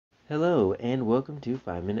Hello and welcome to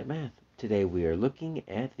 5-Minute Math. Today we are looking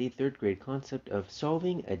at the third grade concept of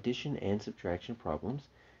solving addition and subtraction problems.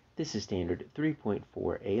 This is standard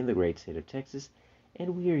 3.4a in the great state of Texas,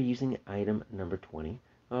 and we are using item number 20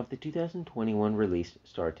 of the 2021 released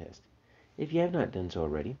STAAR test. If you have not done so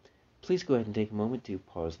already, please go ahead and take a moment to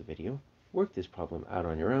pause the video, work this problem out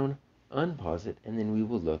on your own, unpause it, and then we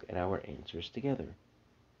will look at our answers together.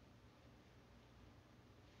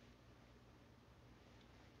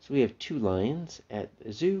 So we have two lions at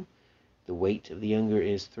the zoo. The weight of the younger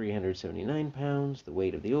is 379 pounds. The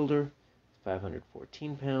weight of the older is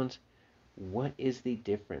 514 pounds. What is the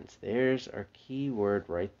difference? There's our key word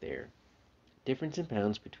right there. Difference in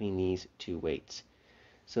pounds between these two weights.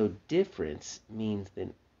 So difference means the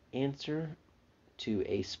answer to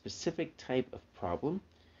a specific type of problem.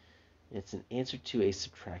 It's an answer to a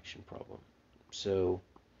subtraction problem. So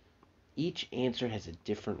each answer has a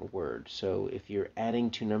different word. So if you're adding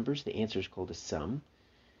two numbers, the answer is called a sum.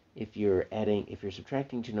 If you're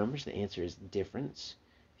subtracting two numbers, the answer is difference.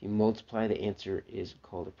 If you multiply, the answer is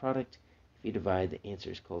called a product. If you divide, the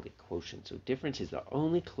answer is called a quotient. So difference is the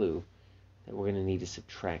only clue that we're going to need to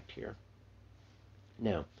subtract here.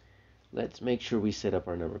 Now, let's make sure we set up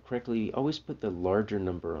our number correctly. Always put the larger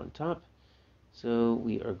number on top. So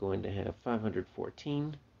we are going to have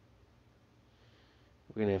 514.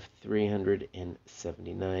 We're going to have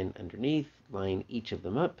 379 underneath, line each of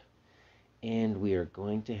them up, and we are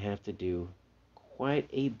going to have to do quite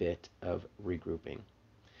a bit of regrouping.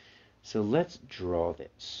 So let's draw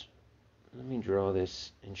this. Let me draw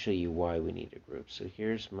this and show you why we need to group. So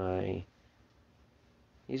these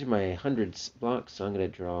are my hundreds blocks, so I'm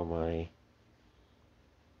going to draw my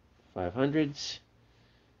 500s.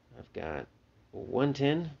 I've got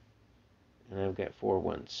 110, and I've got 4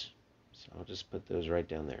 ones. So I'll just put those right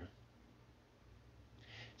down there.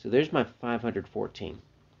 So there's my 514.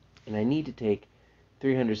 And I need to take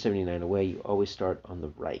 379 away. You always start on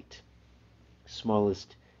the right.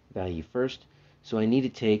 Smallest value first. So I need to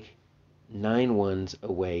take 9 ones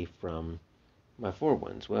away from my 4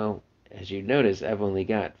 ones. Well, as you notice, I've only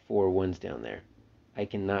got 4 ones down there. I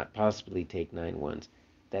cannot possibly take 9 ones.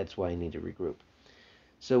 That's why I need to regroup.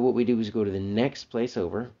 So what we do is go to the next place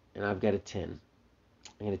over, and I've got a 10.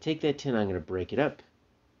 I'm going to take that 10, I'm going to break it up,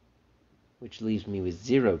 which leaves me with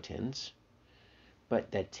 0 tens.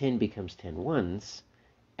 But that 10 becomes 10 ones.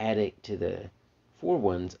 Add it to the 4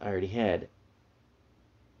 ones I already had.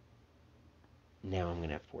 Now I'm going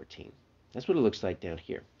to have 14. That's what it looks like down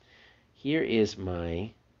here. Here is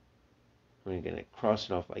I'm going to cross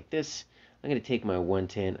it off like this. I'm going to take my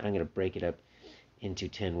 110, I'm going to break it up into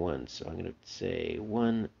 10 ones. So I'm going to say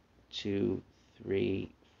 1, 2,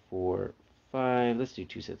 3, 4, 5. Let's do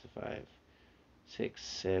 2 sets of 5. 6,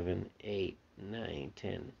 7, 8, 9,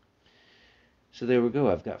 10. So there we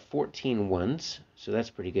go. I've got 14 ones, so that's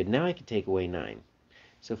pretty good. Now I can take away 9.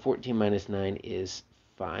 So 14 minus 9 is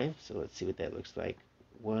 5. So let's see what that looks like.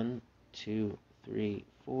 1, 2, 3,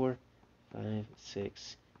 4, 5,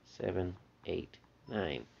 6, 7, 8,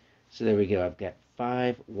 9. So there we go. I've got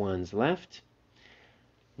 5 ones left.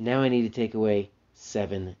 Now I need to take away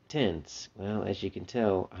 7 tens. Well, as you can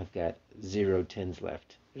tell, I've got 0 tens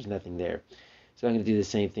left. There's nothing there. So I'm going to do the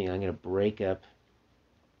same thing. I'm going to break up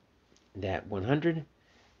that 100.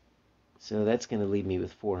 So that's going to leave me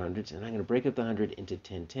with 400s. And I'm going to break up the 100 into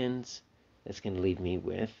 10 tens. That's going to leave me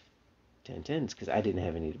with 10 tens because I didn't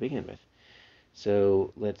have any to begin with.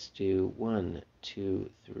 So let's do 1, 2,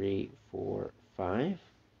 3, 4, 5.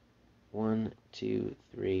 1, 2,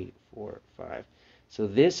 3, 4, 5. So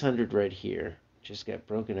this 100 right here just got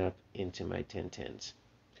broken up into my 10 tens.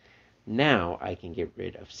 Now I can get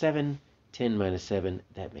rid of 7. 10 minus 7,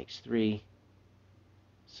 that makes 3.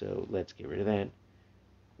 So let's get rid of that.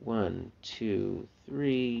 1, 2,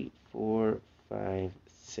 3, 4, 5,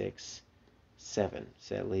 6, 7.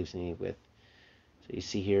 So that leaves me with, so you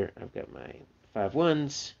see here, I've got my 5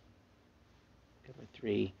 ones, got my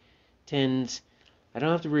 3 tens. I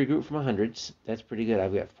don't have to regroup for my hundreds. That's pretty good.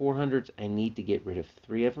 I've got 4 hundreds. I need to get rid of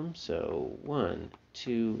 3 of them. So 1,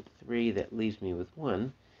 2, 3. That leaves me with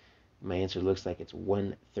 1. My answer looks like it's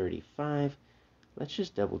 135. Let's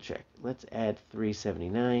just double check. Let's add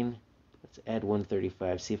 379. Let's add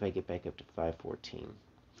 135. See if I get back up to 514.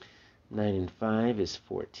 9 and 5 is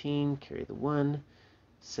 14. Carry the 1.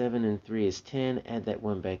 7 and 3 is 10. Add that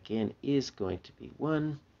 1 back in is going to be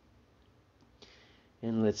 1.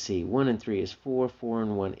 And let's see, 1 and 3 is 4, 4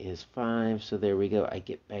 and 1 is 5. So there we go. I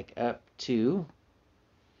get back up to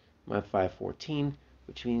my 514,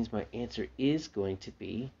 which means my answer is going to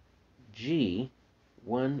be G,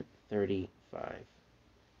 135.